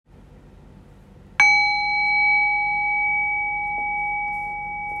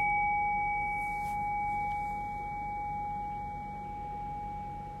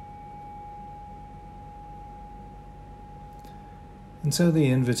And so the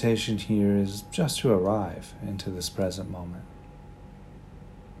invitation here is just to arrive into this present moment.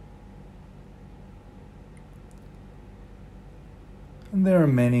 And there are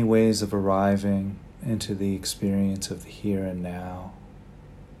many ways of arriving into the experience of the here and now.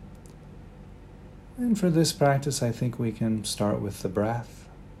 And for this practice, I think we can start with the breath.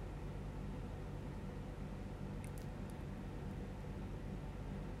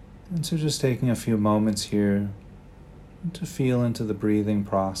 And so just taking a few moments here to feel into the breathing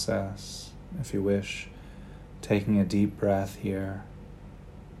process, if you wish, taking a deep breath here.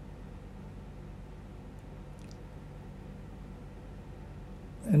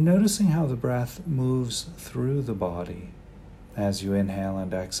 And noticing how the breath moves through the body as you inhale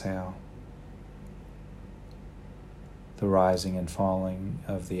and exhale. The rising and falling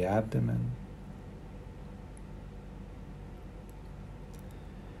of the abdomen.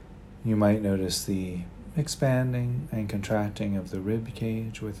 You might notice the expanding and contracting of the rib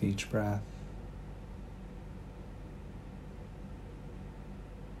cage with each breath.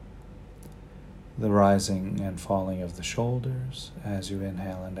 The rising and falling of the shoulders as you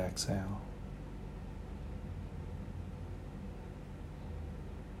inhale and exhale.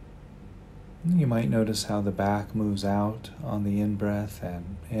 You might notice how the back moves out on the in-breath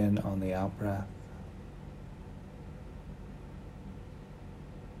and in on the out-breath.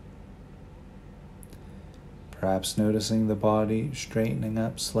 Perhaps noticing the body straightening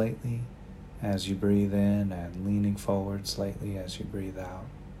up slightly as you breathe in and leaning forward slightly as you breathe out.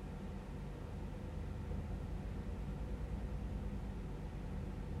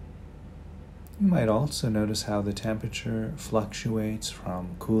 You might also notice how the temperature fluctuates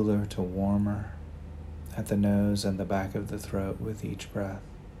from cooler to warmer at the nose and the back of the throat with each breath.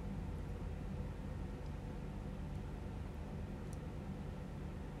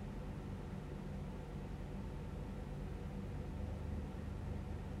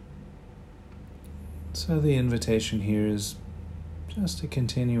 So the invitation here is just to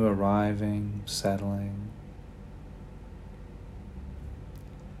continue arriving, settling,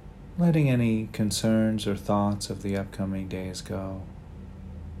 letting any concerns or thoughts of the upcoming days go.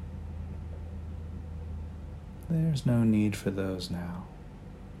 There's no need for those now.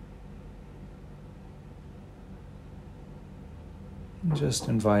 Just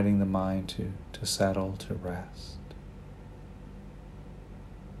inviting the mind to settle, to rest.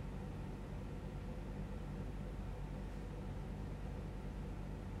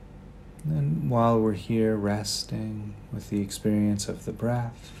 And while we're here resting with the experience of the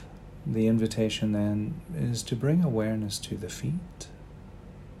breath, the invitation then is to bring awareness to the feet,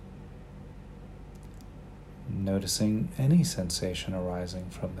 noticing any sensation arising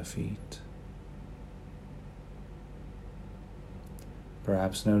from the feet.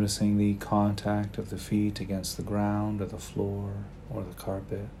 Perhaps noticing the contact of the feet against the ground or the floor or the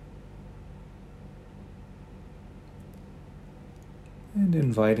carpet. And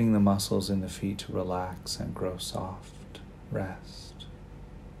inviting the muscles in the feet to relax and grow soft, rest.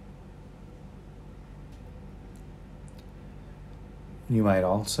 You might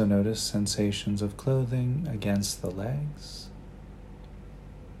also notice sensations of clothing against the legs,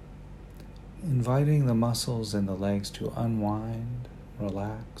 inviting the muscles in the legs to unwind,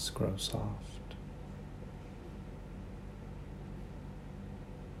 relax, grow soft.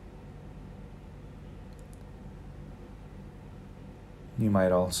 You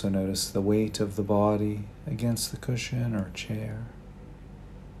might also notice the weight of the body against the cushion or chair,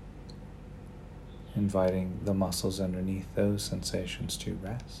 inviting the muscles underneath those sensations to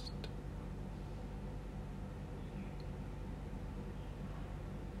rest.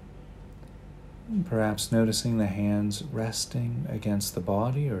 And perhaps noticing the hands resting against the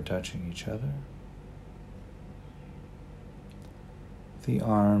body or touching each other. The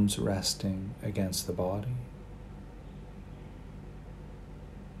arms resting against the body.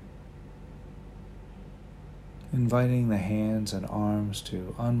 Inviting the hands and arms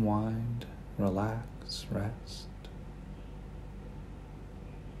to unwind, relax, rest.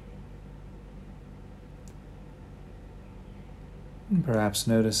 And perhaps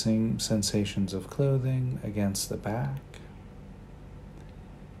noticing sensations of clothing against the back,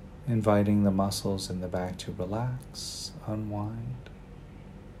 inviting the muscles in the back to relax, unwind.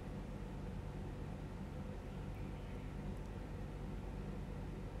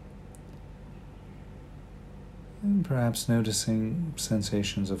 And perhaps noticing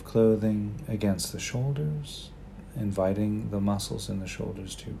sensations of clothing against the shoulders, inviting the muscles in the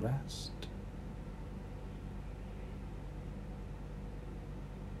shoulders to rest.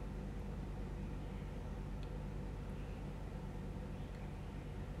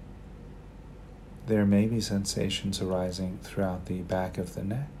 there may be sensations arising throughout the back of the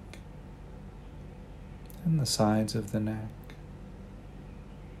neck and the sides of the neck,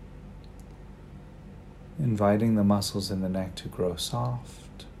 inviting the muscles in the neck to grow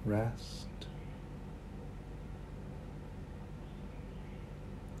soft, rest.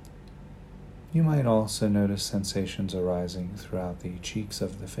 You might also notice sensations arising throughout the cheeks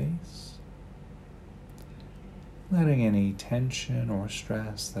of the face, letting any tension or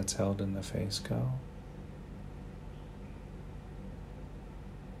stress that's held in the face go.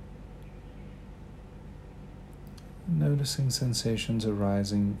 Noticing sensations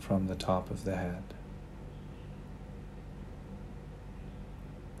arising from the top of the head.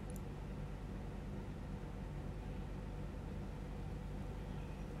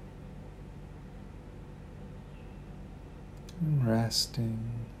 And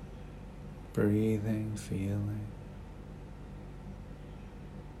resting, breathing, feeling.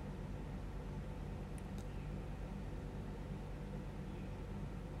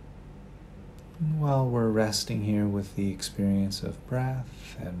 And while we're resting here with the experience of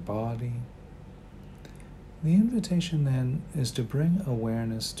breath and body, the invitation then is to bring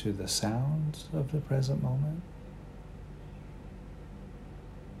awareness to the sounds of the present moment.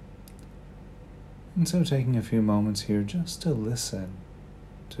 And so taking a few moments here just to listen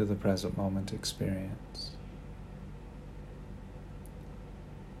to the present moment experience.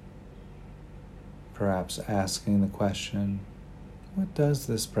 Perhaps asking the question, what does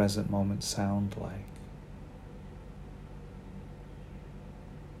this present moment sound like?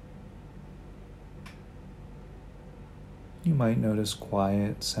 You might notice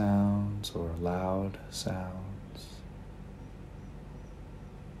quiet sounds or loud sounds.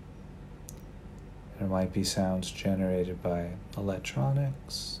 There might be sounds generated by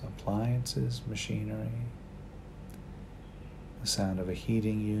electronics, appliances, machinery, the sound of a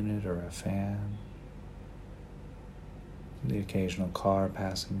heating unit or a fan, the occasional car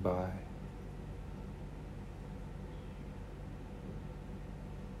passing by.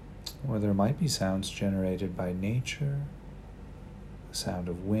 Or there might be sounds generated by nature, the sound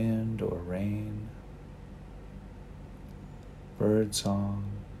of wind or rain, bird song.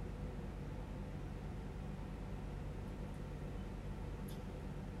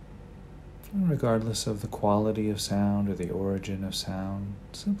 And regardless of the quality of sound or the origin of sound,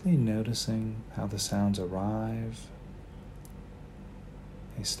 simply noticing how the sounds arrive.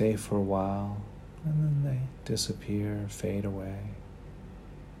 They stay for a while, and then they disappear, fade away.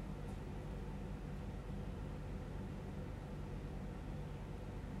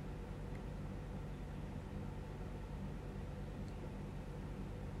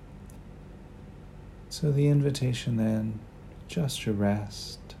 So the invitation then, just to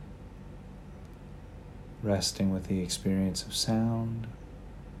rest, resting with the experience of sound,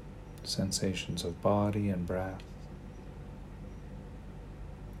 sensations of body and breath.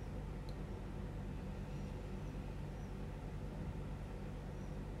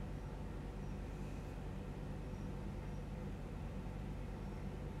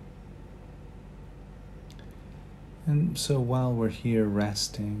 And so while we're here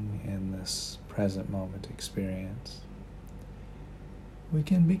resting in this present moment experience, we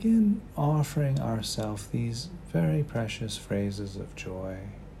can begin offering ourselves these very precious phrases of joy,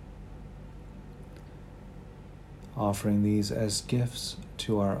 offering these as gifts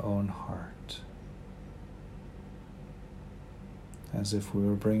to our own heart, as if we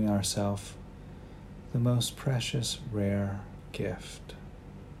were bringing ourselves the most precious, rare gift.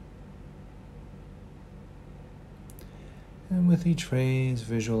 And with each phrase,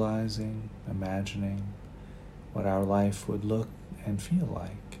 visualizing, imagining what our life would look and feel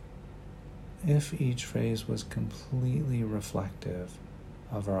like if each phrase was completely reflective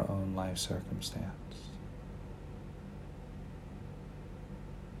of our own life circumstance.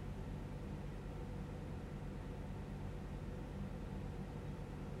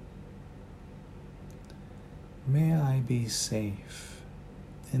 May I be safe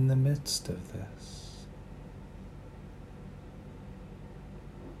in the midst of this.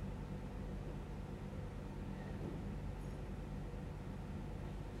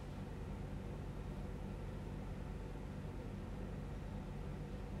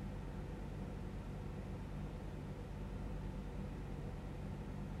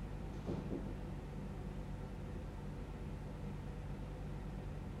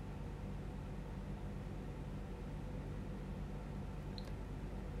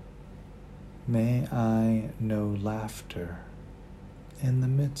 May I know laughter in the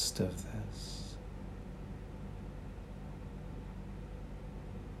midst of this.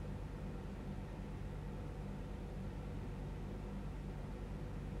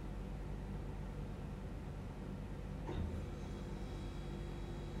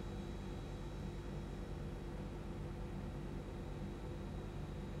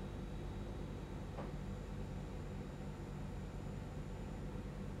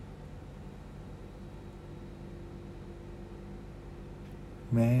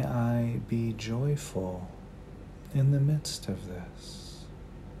 May I be joyful in the midst of this.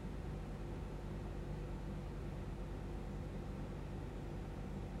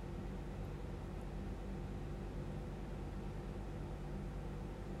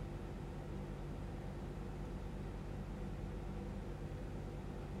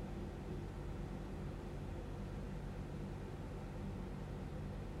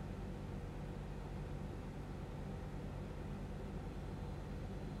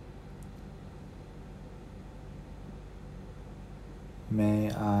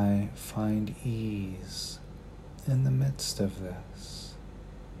 May I find ease in the midst of this.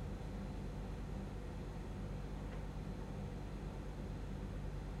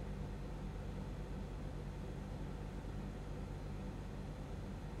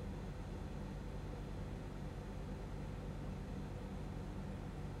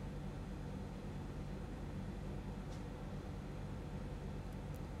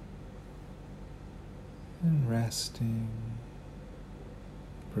 And resting,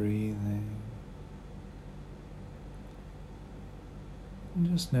 breathing, and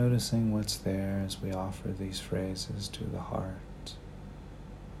just noticing what's there as we offer these phrases to the heart.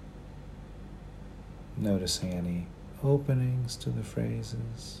 Noticing any openings to the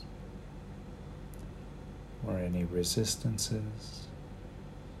phrases or any resistances.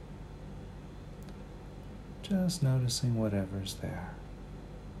 Just noticing whatever's there.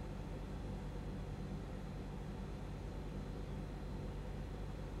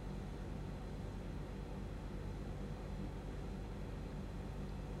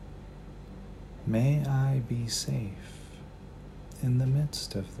 May I be safe in the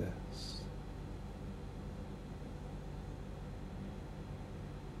midst of this.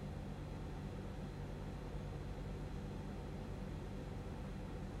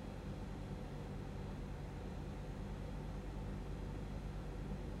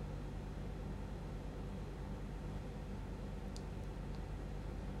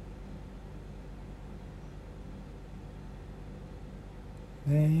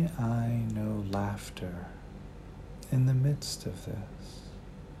 May I know laughter in the midst of this.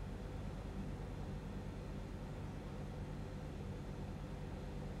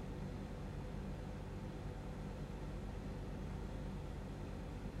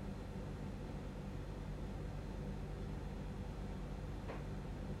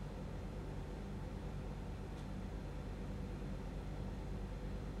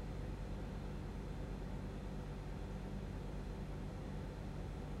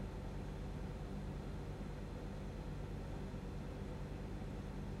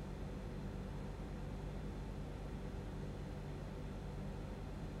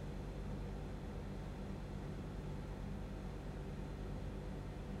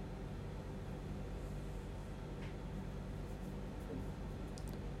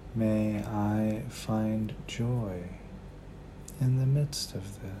 May I find joy in the midst of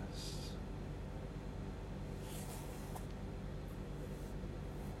this.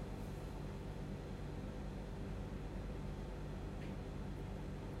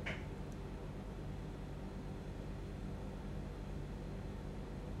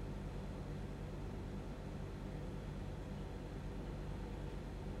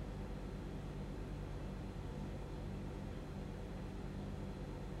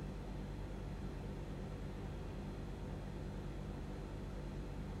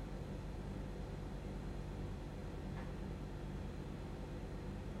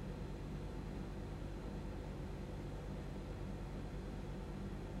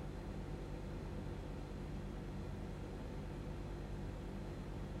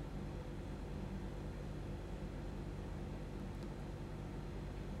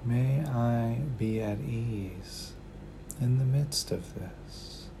 May I be at ease in the midst of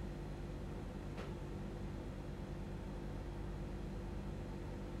this.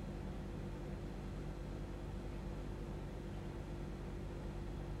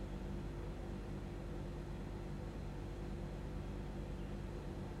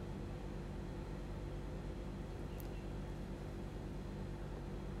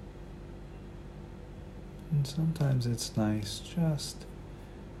 And sometimes it's nice just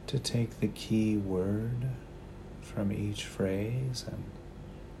to take the key word from each phrase and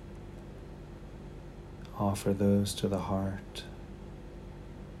offer those to the heart,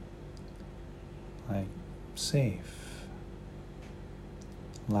 like safe,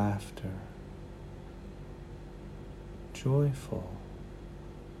 laughter, joyful,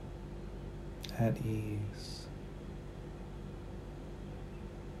 at ease,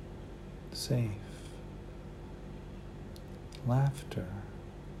 safe, laughter,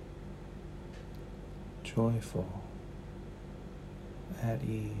 joyful, at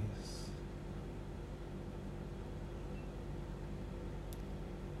ease.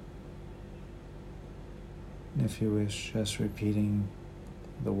 And if you wish, just repeating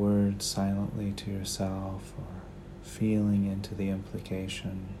the words silently to yourself or feeling into the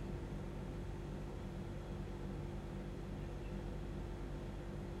implication.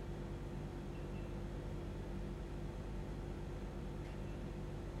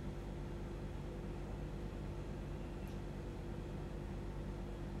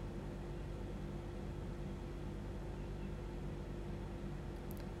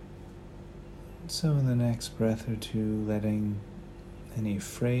 So in the next breath or two, letting any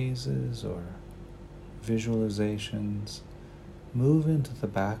phrases or visualizations move into the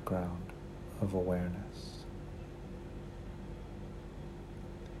background of awareness,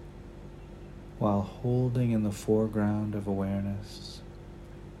 while holding in the foreground of awareness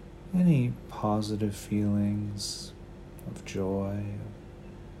any positive feelings of joy,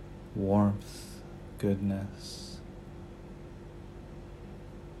 of warmth, goodness.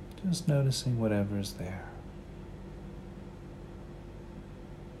 Just noticing whatever's there.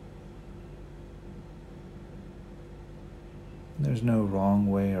 There's no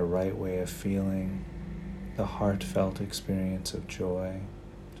wrong way or right way of feeling the heartfelt experience of joy.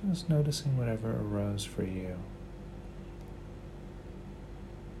 Just noticing whatever arose for you.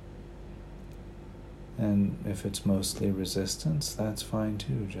 And if it's mostly resistance, that's fine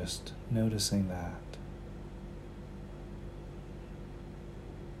too, just noticing that.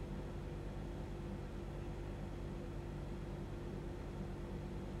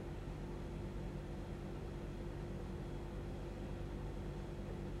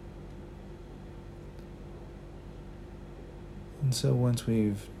 And so once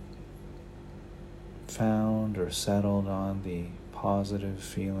we've found or settled on the positive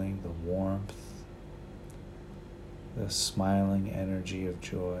feeling, the warmth, the smiling energy of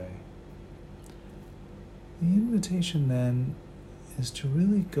joy, the invitation then is to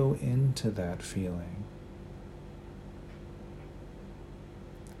really go into that feeling.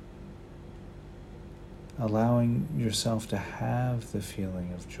 Allowing yourself to have the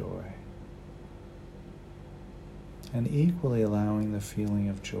feeling of joy. And equally allowing the feeling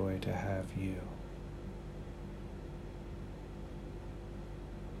of joy to have you.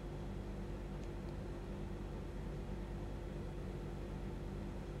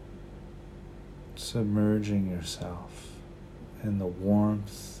 Submerging yourself in the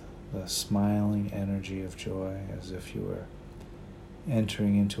warmth, the smiling energy of joy, as if you were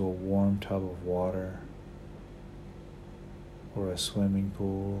entering into a warm tub of water, or a swimming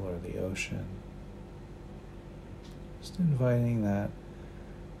pool, or the ocean. Just inviting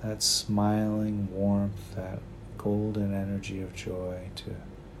that smiling warmth, that golden energy of joy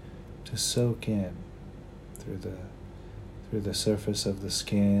to soak in through the surface of the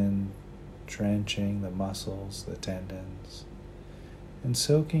skin, drenching the muscles, the tendons, and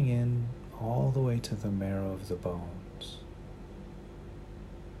soaking in all the way to the marrow of the bones.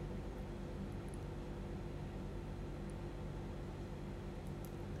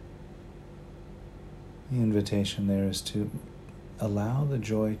 The invitation there is to allow the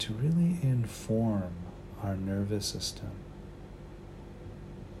joy to really inform our nervous system,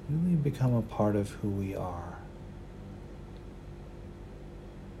 really become a part of who we are.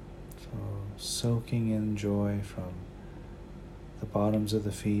 So soaking in joy from the bottoms of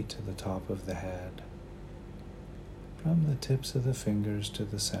the feet to the top of the head, from the tips of the fingers to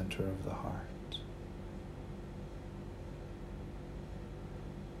the center of the heart.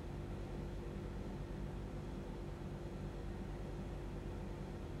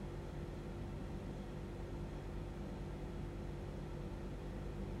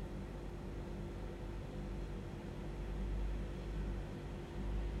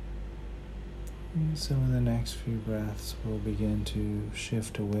 And so in the next few breaths, we'll begin to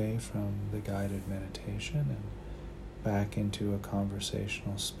shift away from the guided meditation and back into a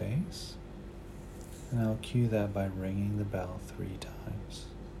conversational space. And I'll cue that by ringing the bell 3 times.